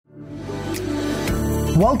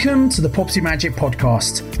Welcome to the Property Magic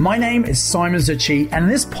Podcast. My name is Simon Zucci, and in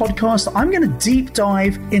this podcast, I'm going to deep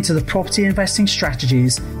dive into the property investing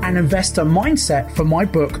strategies and investor mindset for my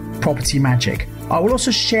book, Property Magic. I will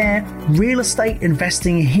also share real estate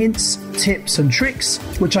investing hints, tips, and tricks,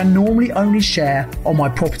 which I normally only share on my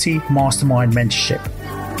Property Mastermind mentorship.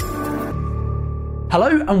 Hello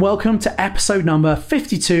and welcome to episode number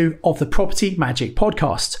 52 of the Property Magic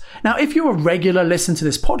Podcast. Now, if you're a regular listener to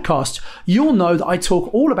this podcast, you'll know that I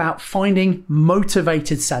talk all about finding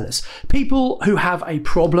motivated sellers, people who have a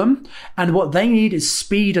problem and what they need is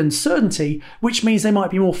speed and certainty, which means they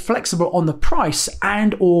might be more flexible on the price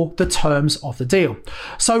and or the terms of the deal.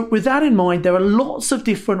 So with that in mind, there are lots of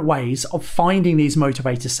different ways of finding these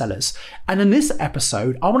motivated sellers. And in this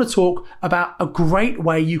episode, I want to talk about a great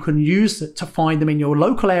way you can use to find them in your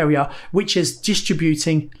local area, which is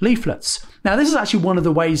distributing leaflets. Now, this is actually one of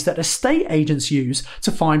the ways that estate agents use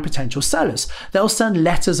to find potential sellers. They'll send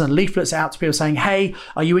letters and leaflets out to people saying, hey,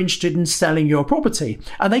 are you interested in selling your property?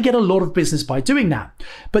 And they get a lot of business by doing that.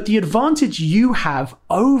 But the advantage you have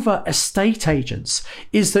over estate agents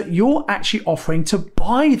is that you're actually offering to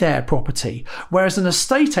buy their property, whereas an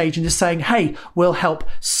estate agent is saying, hey, we'll help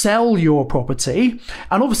sell your property.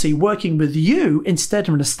 And obviously working with you instead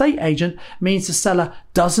of an estate agent means the seller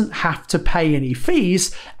doesn't have to pay any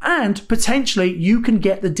fees, and potentially you can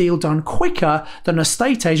get the deal done quicker than an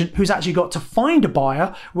estate agent who's actually got to find a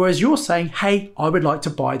buyer, whereas you're saying, hey, I would like to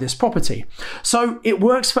buy this property. So it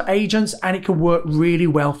works for agents and it can work really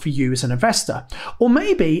well for you as an investor. Or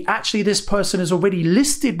maybe actually this person is already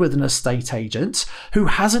listed with an estate agent who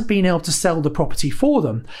hasn't been able to sell the property for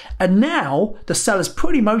them. And now the seller's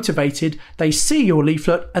pretty motivated, they see your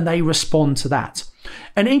leaflet and they respond to that.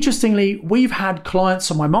 And interestingly, we've had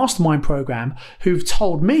clients on my mastermind program who've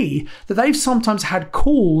told me that they've sometimes had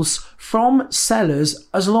calls from sellers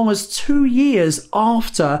as long as 2 years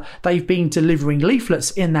after they've been delivering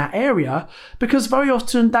leaflets in that area, because very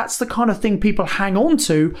often that's the kind of thing people hang on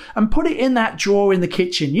to and put it in that drawer in the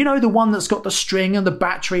kitchen. You know, the one that's got the string and the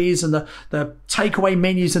batteries and the takeaway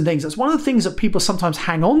menus and things. That's one of the things that people sometimes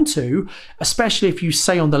hang on to, especially if you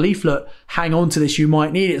say on the leaflet, hang on to this, you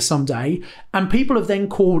might need it someday. And people have then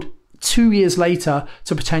called 2 years later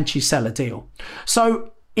to potentially sell a deal.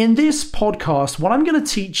 So in this podcast, what I'm going to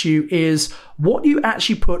teach you is what you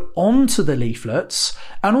actually put onto the leaflets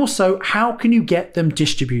and also how can you get them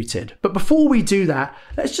distributed. But before we do that,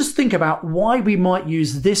 let's just think about why we might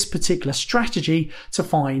use this particular strategy to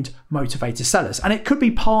find motivated sellers. And it could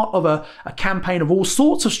be part of a campaign of all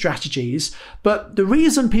sorts of strategies, but the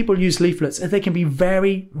reason people use leaflets is they can be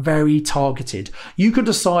very, very targeted. You can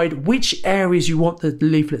decide which areas you want the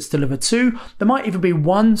leaflets delivered to. There might even be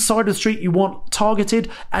one side of the street you want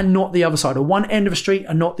targeted and not the other side, or one end of a street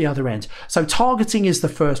and not the other end. So targeting is the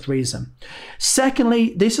first reason.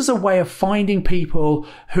 Secondly, this is a way of finding people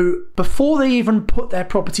who, before they even put their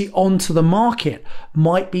property onto the market,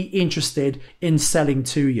 might be interested in selling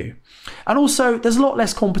to you. And also, there's a lot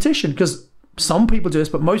less competition because some people do this,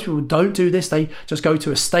 but most people don't do this. They just go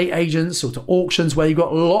to estate agents or to auctions where you've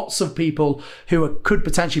got lots of people who could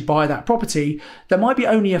potentially buy that property. There might be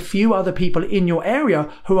only a few other people in your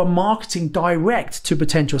area who are marketing direct to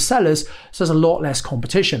potential sellers, so there's a lot less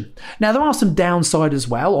competition. Now, there are some downsides as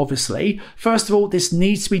well, obviously. First of all, this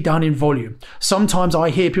needs to be done in volume. Sometimes I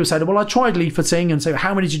hear people say, well, I tried leafleting, and say,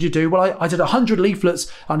 how many did you do? Well, I did 100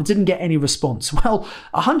 leaflets and I didn't get any response. Well,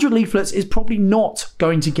 100 leaflets is probably not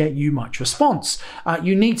going to get you much response.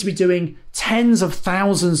 You need to be doing tens of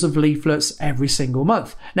thousands of leaflets every single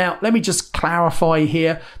month. Now, let me just clarify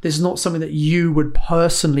here. This is not something that you would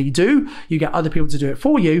personally do. You get other people to do it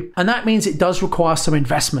for you. And that means it does require some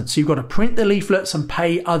investment. So you've got to print the leaflets and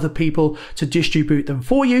pay other people to distribute them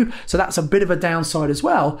for you. So that's a bit of a downside as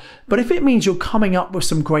well. But if it means you're coming up with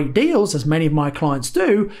some great deals, as many of my clients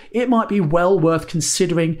do, it might be well worth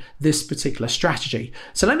considering this particular strategy.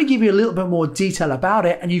 So let me give you a little bit more detail about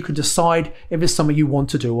it and you can decide if it's something you want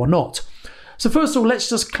to do or not. So first of all, let's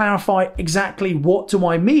just clarify exactly what do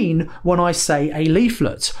I mean when I say a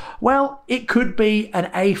leaflet. Well, it could be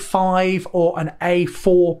an A5 or an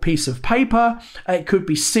A4 piece of paper. It could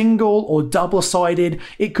be single or double-sided.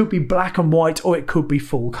 It could be black and white, or it could be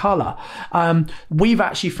full color. We've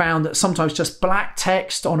actually found that sometimes just black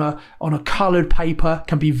text on a colored paper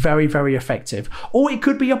can be very, very effective. Or it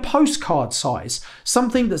could be a postcard size,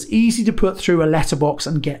 something that's easy to put through a letterbox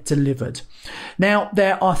and get delivered. Now,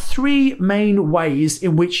 there are three main ways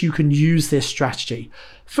in which you can use this strategy.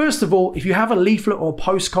 First of all, if you have a leaflet or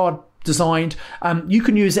postcard designed, you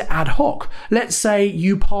can use it ad hoc. Let's say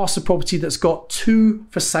you pass a property that's got 2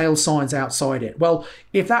 for sale signs outside it. Well,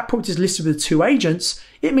 if that property is listed with 2 agents,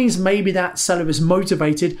 it means maybe that seller is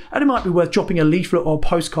motivated and it might be worth dropping a leaflet or a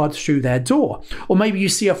postcard through their door. Or maybe you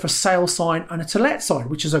see a for sale sign and a to let sign,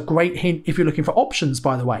 which is a great hint if you're looking for options,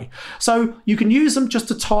 by the way. So you can use them just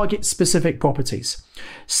to target specific properties.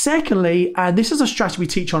 Secondly, and this is a strategy we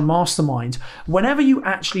teach on Mastermind, whenever you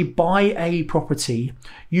actually buy a property,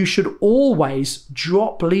 you should always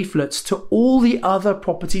drop leaflets to all the other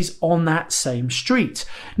properties on that same street.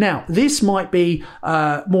 Now, this might be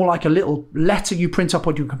more like a little letter you print up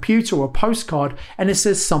on your computer or a postcard, and it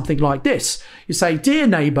says something like this. You say, "Dear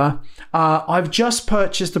neighbor, I've just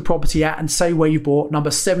purchased the property at," and say where you bought, number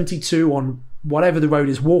 72 on whatever the road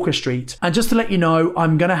is, Walker Street. "And just to let you know,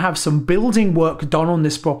 I'm going to have some building work done on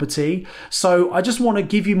this property. So I just want to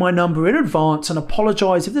give you my number in advance and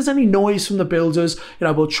apologize if there's any noise from the builders.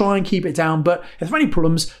 We'll try and keep it down. But if there are any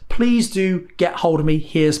problems, please do get hold of me.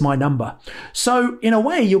 Here's my number." So in a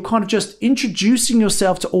way, you're kind of just introducing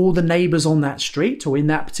yourself to all the neighbors on that street or in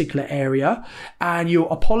that particular area. And you're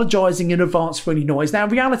apologizing in advance for any noise. Now,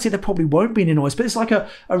 in reality, there probably won't be any noise, but it's like a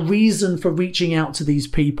reason for reaching out to these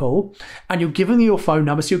people. And you're giving them your phone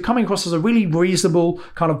number, so you're coming across as a really reasonable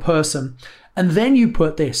kind of person. And then you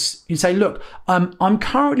put this, you say, "Look, I'm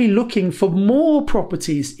currently looking for more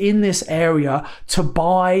properties in this area to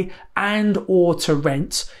buy and or to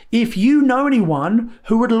rent. If you know anyone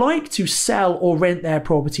who would like to sell or rent their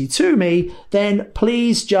property to me, then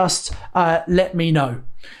please just let me know.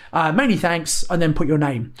 Many thanks," and then put your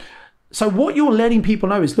name. So what you're letting people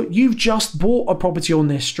know is, look, you've just bought a property on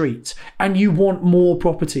this street and you want more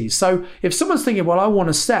properties. So if someone's thinking, well, I want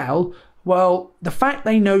to sell, well, the fact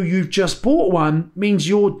they know you've just bought one means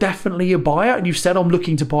you're definitely a buyer and you've said, "I'm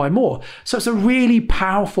looking to buy more." So it's a really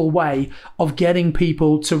powerful way of getting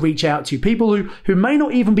people to reach out to you. People who may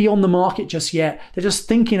not even be on the market just yet. They're just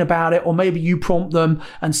thinking about it, or maybe you prompt them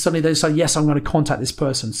and suddenly they say, "Yes, I'm going to contact this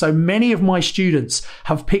person." So many of my students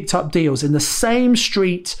have picked up deals in the same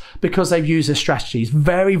street because they've used this strategy. It's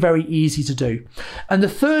very, very easy to do. And the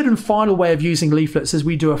third and final way of using leaflets is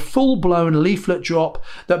we do a full-blown leaflet drop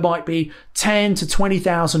that might be 10 to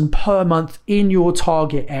 20,000 per month in your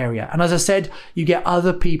target area. And as I said, you get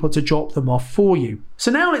other people to drop them off for you. So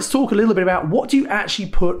now let's talk a little bit about what do you actually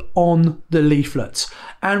put on the leaflets.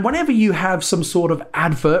 And whenever you have some sort of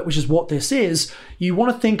advert, which is what this is, you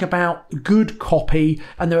want to think about good copy.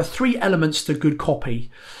 And there are 3 elements to good copy.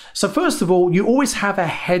 So first of all, you always have a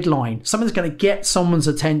headline, something that's going to get someone's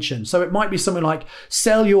attention. So it might be something like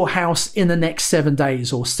 "Sell your house in the next 7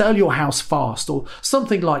 days," or "Sell your house fast," or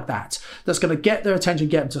something like that. That's going to get their attention,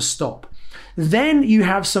 get them to stop. Then you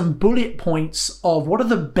have some bullet points of what are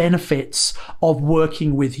the benefits of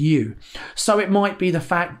working with you. So it might be the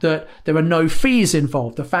fact that there are no fees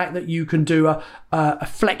involved, the fact that you can do a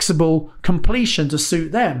flexible completion to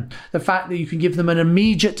suit them, the fact that you can give them an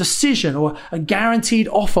immediate decision or a guaranteed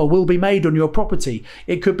offer will be made on your property.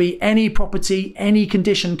 It could be any property, any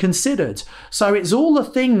condition considered. So it's all the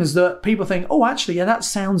things that people think, "Oh, actually, yeah, that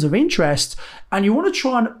sounds of interest." And you want to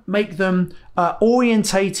try and make them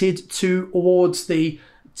orientated towards the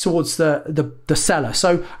seller.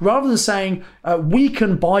 So rather than saying, "We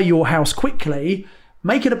can buy your house quickly,"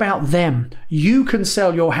 make it about them. You can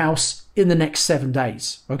sell your house in the next 7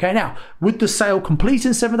 days. Okay. Now, would the sale complete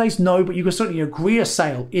in 7 days? No, but you can certainly agree a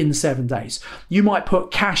sale in 7 days. You might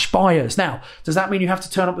put cash buyers. Now, does that mean you have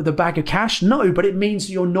to turn up with a bag of cash? No, but it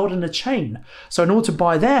means you're not in a chain. So in order to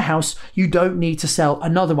buy their house, you don't need to sell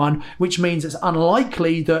another one, which means it's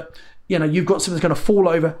unlikely that you've got something that's going to fall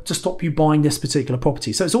over to stop you buying this particular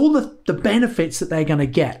property. So it's all the benefits that they're going to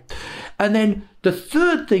get. And then the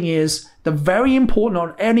third thing is, the very important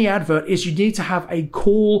on any advert is you need to have a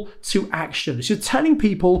call to action. So you're telling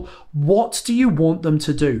people, what do you want them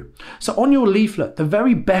to do? So on your leaflet, the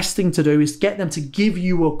very best thing to do is get them to give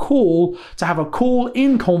you a call, to have a call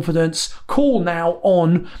in confidence, call now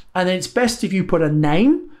on, and then it's best if you put a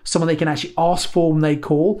name, someone they can actually ask for when they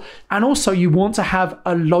call. And also you want to have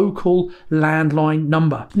a local landline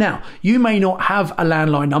number. Now, you may not have a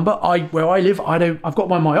landline number. Where I live, I've got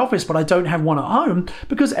one in my office, but I don't have one at home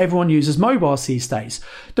because everyone uses mobiles these days.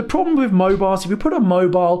 The problem with mobiles, if you put a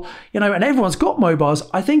mobile, and everyone's got mobiles,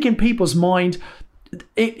 I think in people's mind,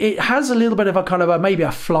 it has a little bit of a kind of maybe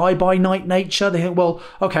a fly-by-night nature. They think, well,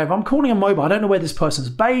 okay, if I'm calling a mobile, I don't know where this person's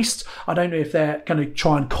based. I don't know if they're going to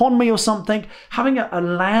try and con me or something. Having a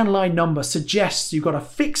landline number suggests you've got a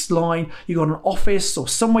fixed line, you've got an office or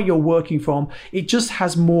somewhere you're working from. It just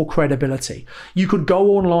has more credibility. You could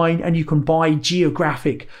go online and you can buy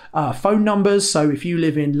geographic phone numbers. So if you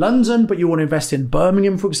live in London, but you want to invest in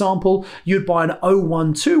Birmingham, for example, you'd buy an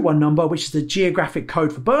 0121 number, which is the geographic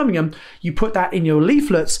code for Birmingham. You put that in your your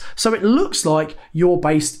leaflets so it looks like you're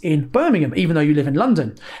based in Birmingham, even though you live in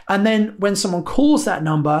London. And then when someone calls that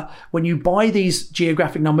number, when you buy these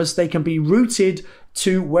geographic numbers, they can be routed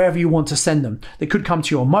to wherever you want to send them. They could come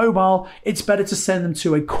to your mobile. It's better to send them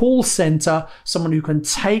to a call center, someone who can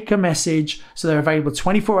take a message so they're available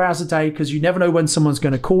 24 hours a day, because you never know when someone's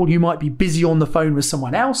going to call. You might be busy on the phone with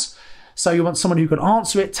someone else. So you want someone who can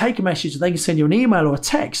answer it, take a message, and they can send you an email or a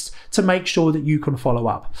text to make sure that you can follow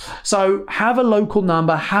up. So have a local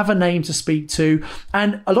number, have a name to speak to.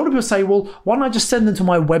 And a lot of people say, well, why don't I just send them to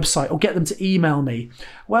my website or get them to email me?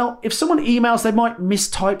 Well, if someone emails, they might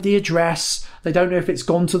mistype the address. They don't know if it's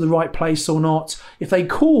gone to the right place or not. If they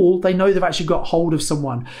call, they know they've actually got hold of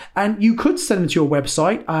someone. And you could send them to your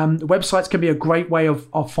website. Websites can be a great way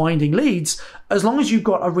of finding leads, as long as you've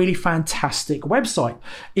got a really fantastic website.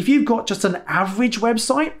 If you've got just an average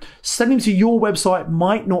website, sending to your website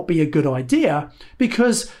might not be a good idea,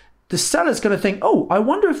 because the seller's going to think, oh, I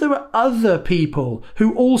wonder if there are other people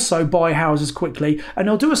who also buy houses quickly, and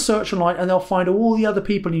they'll do a search online and they'll find all the other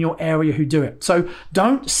people in your area who do it. So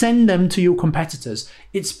don't send them to your competitors.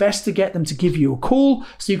 It's best to get them to give you a call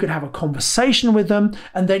so you can have a conversation with them,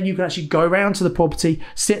 and then you can actually go around to the property,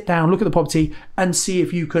 sit down, look at the property, and see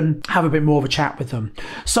if you can have a bit more of a chat with them.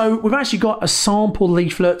 So we've actually got a sample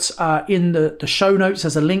leaflet in the show notes.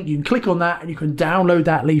 There's a link. You can click on that and you can download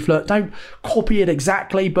that leaflet. Don't copy it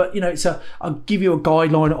exactly, but I'll give you a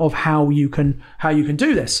guideline of how you can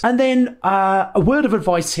do this. And then a word of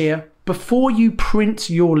advice here: before you print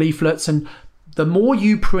your leaflets, and the more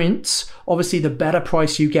you print, obviously the better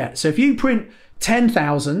price you get. So if you print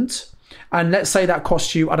 10,000, and let's say that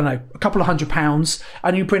costs you, I don't know, a couple of £100,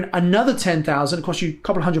 and you print another 10,000, it costs you a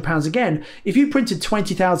couple of £100 again. If you printed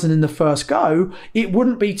 20,000 in the first go, it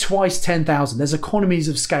wouldn't be twice 10,000. There's economies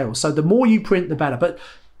of scale. So the more you print, the better. But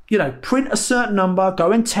print a certain number,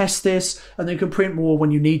 go and test this, and then you can print more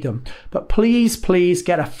when you need them. But please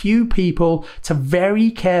get a few people to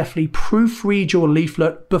very carefully proofread your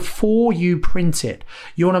leaflet before you print it.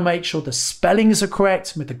 You want to make sure the spellings are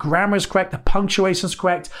correct, the grammar is correct, the punctuation is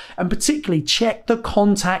correct, and particularly check the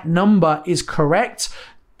contact number is correct.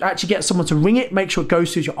 Actually get someone to ring it, make sure it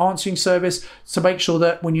goes through your answering service, to make sure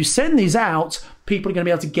that when you send these out, people are going to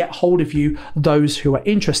be able to get hold of you, those who are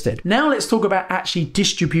interested. Now let's talk about actually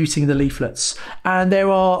distributing the leaflets. And there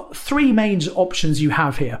are three main options you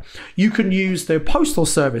have here. You can use the postal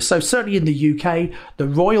service. So certainly in the UK, the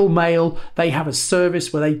Royal Mail, they have a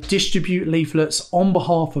service where they distribute leaflets on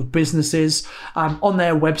behalf of businesses. On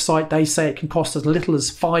their website, they say it can cost as little as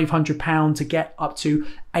 £500 to get up to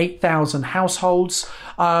 8,000 households.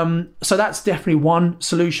 So that's definitely one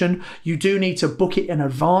solution. You do need to book it in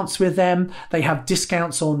advance with them. They have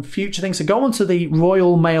discounts on future things. So go onto the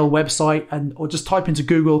Royal Mail website or just type into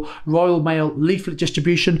Google Royal Mail leaflet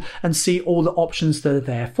distribution and see all the options that are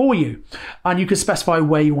there for you. And you can specify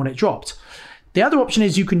where you want it dropped. The other option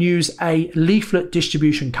is you can use a leaflet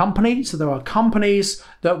distribution company. So there are companies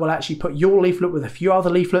that will actually put your leaflet with a few other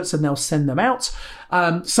leaflets and they'll send them out.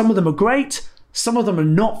 Some of them are great. Some of them are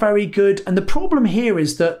not very good. And the problem here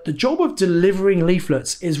is that the job of delivering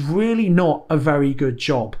leaflets is really not a very good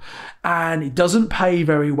job. And it doesn't pay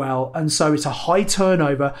very well. And so it's a high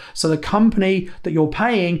turnover. So the company that you're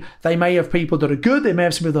paying, they may have people that are good. They may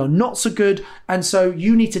have some people that are not so good. And so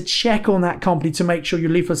you need to check on that company to make sure your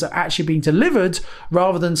leaflets are actually being delivered,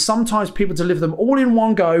 rather than sometimes people deliver them all in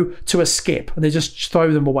one go to a skip and they just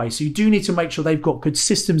throw them away. So you do need to make sure they've got good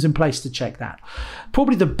systems in place to check that.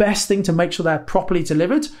 Probably the best thing to make sure they're properly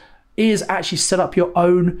delivered is actually set up your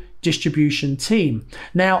own distribution team.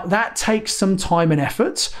 Now that takes some time and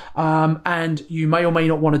effort, and you may or may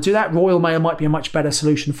not want to do that. Royal Mail might be a much better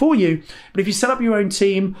solution for you, but if you set up your own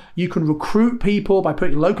team, you can recruit people by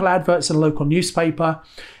putting local adverts in a local newspaper.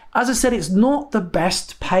 As I said, it's not the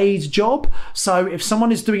best paid job. So if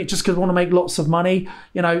someone is doing it just because they want to make lots of money,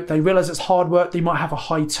 they realize it's hard work, they might have a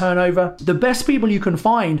high turnover. The best people you can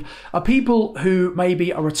find are people who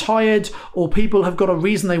maybe are retired, or people have got a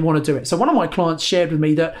reason they want to do it. So one of my clients shared with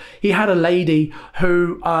me that he had a lady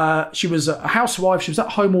who, she was a housewife, she was at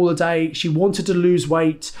home all the day, she wanted to lose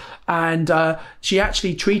weight, and she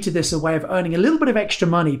actually treated this as a way of earning a little bit of extra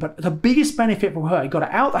money. But the biggest benefit for her, he got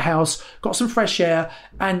her out of the house, got some fresh air,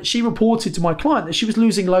 and she reported to my client that she was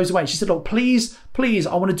losing loads of weight. She said, look, please,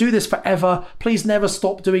 I want to do this forever. Please never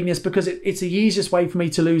stop doing this, because it's the easiest way for me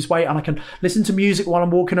to lose weight, and I can listen to music while I'm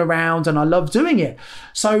walking around, and I love doing it.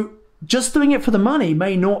 So just doing it for the money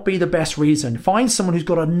may not be the best reason. Find someone who's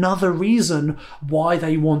got another reason why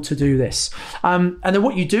they want to do this. And then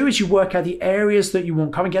what you do is you work out the areas that you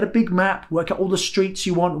want. Come and get a big map, work out all the streets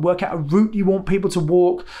you want, work out a route you want people to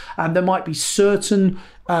walk. There might be certain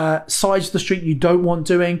sides of the street you don't want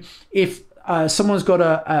doing. If someone's got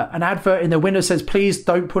an advert in their window that says, please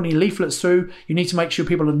don't put any leaflets through, you need to make sure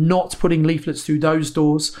people are not putting leaflets through those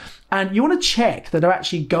doors. And you want to check that they're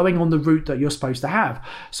actually going on the route that you're supposed to have.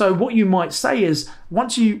 So what you might say is,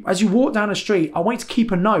 as you walk down a street, I want you to keep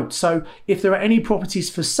a note. So if there are any properties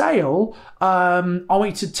for sale, I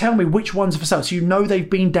want you to tell me which ones are for sale, so you know they've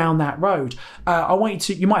been down that road.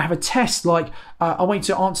 You might have a test like, I want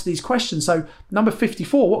you to answer these questions. So number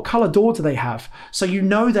 54, what color door do they have? So you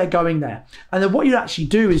know they're going there. And then what you actually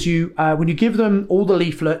do is when you give them all the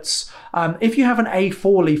leaflets, if you have an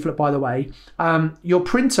A4 leaflet, by the way, your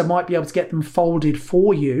printer might be able to get them folded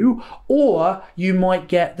for you, or you might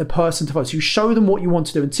get the person to fold. So you show them what you want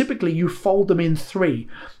to do, and typically you fold them in 3.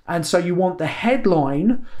 And so you want the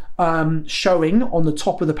headline showing on the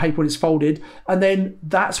top of the paper when it's folded, and then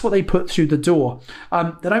that's what they put through the door.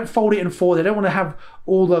 They don't fold it in 4. They don't want to have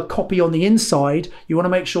all the copy on the inside. You want to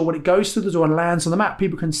make sure when it goes through the door and lands on the map,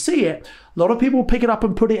 people can see it. A lot of people will pick it up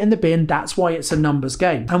and put it in the bin. That's why it's a numbers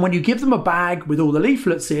game. And when you give them a bag with all the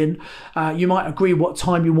leaflets in, you might agree what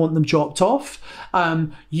time you want them dropped off.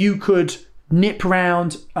 You could nip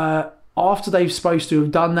round after they're supposed to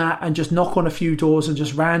have done that and just knock on a few doors and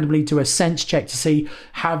just randomly do a sense check to see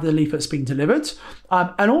have the leaflets been delivered.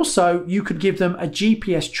 And also you could give them a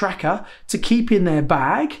GPS tracker to keep in their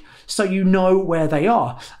bag, so you know where they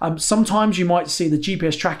are. Sometimes you might see the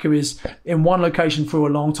GPS tracker is in one location for a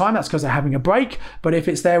long time. That's because they're having a break. But if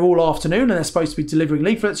it's there all afternoon and they're supposed to be delivering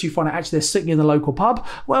leaflets, you find out actually they're sitting in the local pub,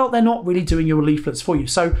 well, they're not really doing your leaflets for you.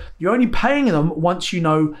 So you're only paying them once you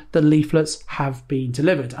know the leaflets have been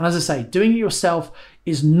delivered. And as I say, doing it yourself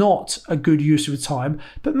is not a good use of time,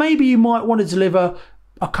 but maybe you might want to deliver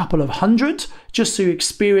a couple of hundred just to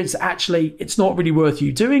experience actually it's not really worth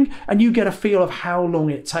you doing, and you get a feel of how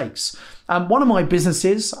long it takes. One of my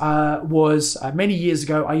businesses was many years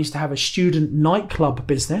ago, I used to have a student nightclub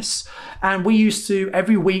business, and we used to,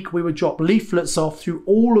 every week we would drop leaflets off through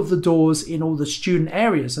all of the doors in all the student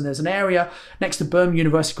areas. And there's an area next to Birmingham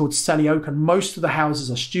University called Selly Oak, and most of the houses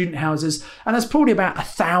are student houses, and there's probably about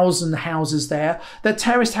 1,000 houses there. They're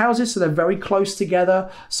terraced houses, so they're very close together.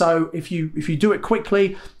 So if you do it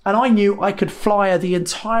quickly, and I knew I could flyer the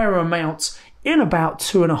entire amount in about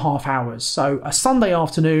 2.5 hours. So a Sunday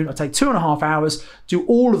afternoon, I'd take 2.5 hours, do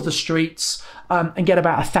all of the streets, and get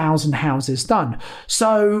about 1,000 houses done.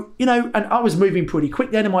 So, and I was moving pretty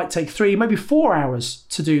quick then. It might take 3, maybe 4 hours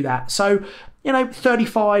to do that. So,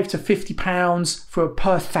 35 to 50 pounds per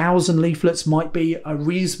 1,000 leaflets might be a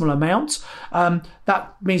reasonable amount.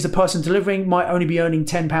 That means the person delivering might only be earning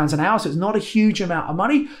 £10 an hour, so it's not a huge amount of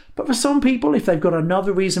money. But for some people, if they've got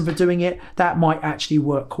another reason for doing it, that might actually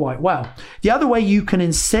work quite well. The other way you can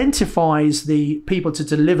incentivize the people to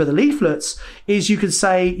deliver the leaflets is you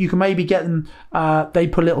can maybe get them, they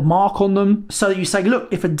put a little mark on them, so that you say,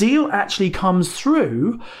 look, if a deal actually comes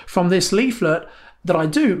through from this leaflet that I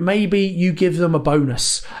do, maybe you give them a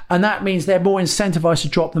bonus, and that means they're more incentivized to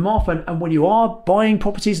drop them off. And when you are buying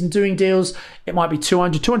properties and doing deals, it might be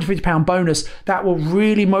 £250 bonus that will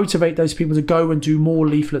really motivate those people to go and do more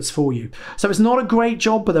leaflets for you. So it's not a great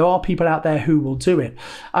job, but there are people out there who will do it.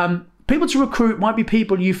 People to recruit might be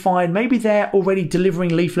people you find maybe they're already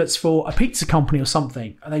delivering leaflets for a pizza company or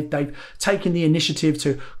something. They've taken the initiative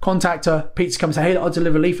to contact a pizza company and say, hey, I'll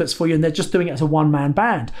deliver leaflets for you, and they're just doing it as a one-man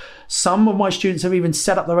band. Some of my students have even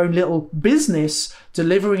set up their own little business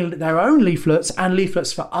delivering their own leaflets and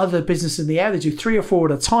leaflets for other businesses in the area. They do 3 or 4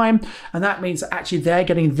 at a time, and that means that actually they're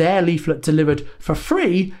getting their leaflet delivered for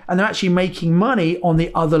free, and they're actually making money on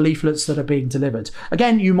the other leaflets that are being delivered.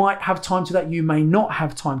 Again, you might have time to that, you may not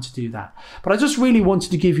have time to do that. But I just really wanted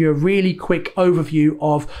to give you a really quick overview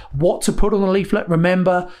of what to put on the leaflet.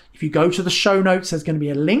 Remember, if you go to the show notes, there's going to be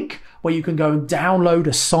a link where you can go and download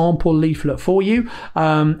a sample leaflet for you.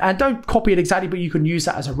 And don't copy it exactly, but you can use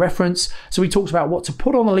that as a reference. So we talked about what to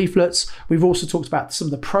put on the leaflets. We've also talked about some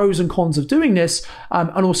of the pros and cons of doing this,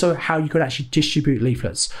 and also how you could actually distribute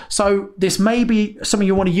leaflets. So this may be something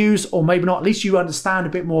you want to use, or maybe not. At least you understand a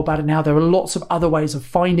bit more about it now. There are lots of other ways of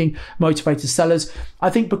finding motivated sellers. I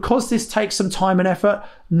think because this takes some time and effort,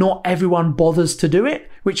 not everyone bothers to do it,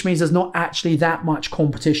 which means there's not actually that much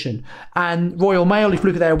competition. And Royal Mail, if you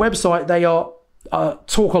look at their website, they are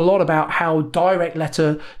talk a lot about how direct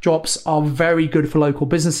letter drops are very good for local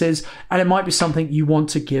businesses, and it might be something you want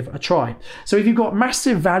to give a try. So if you've got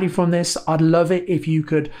massive value from this, I'd love it if you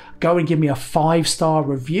could go and give me a 5-star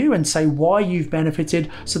review and say why you've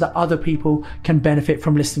benefited so that other people can benefit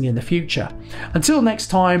from listening in the future. Until next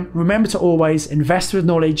time, remember to always invest with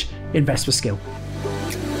knowledge, invest with skill.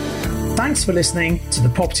 Thanks for listening to the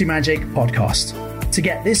Property Magic podcast. To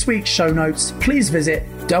get this week's show notes, please visit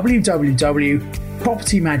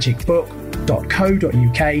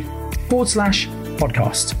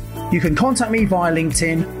www.propertymagicbook.co.uk/podcast. You can contact me via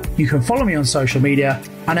LinkedIn, you can follow me on social media,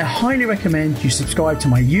 and I highly recommend you subscribe to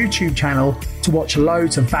my YouTube channel to watch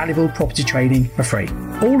loads of valuable property trading for free.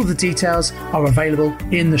 All of the details are available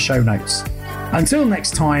in the show notes. Until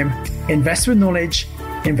next time, invest with knowledge,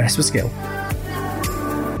 invest with skill.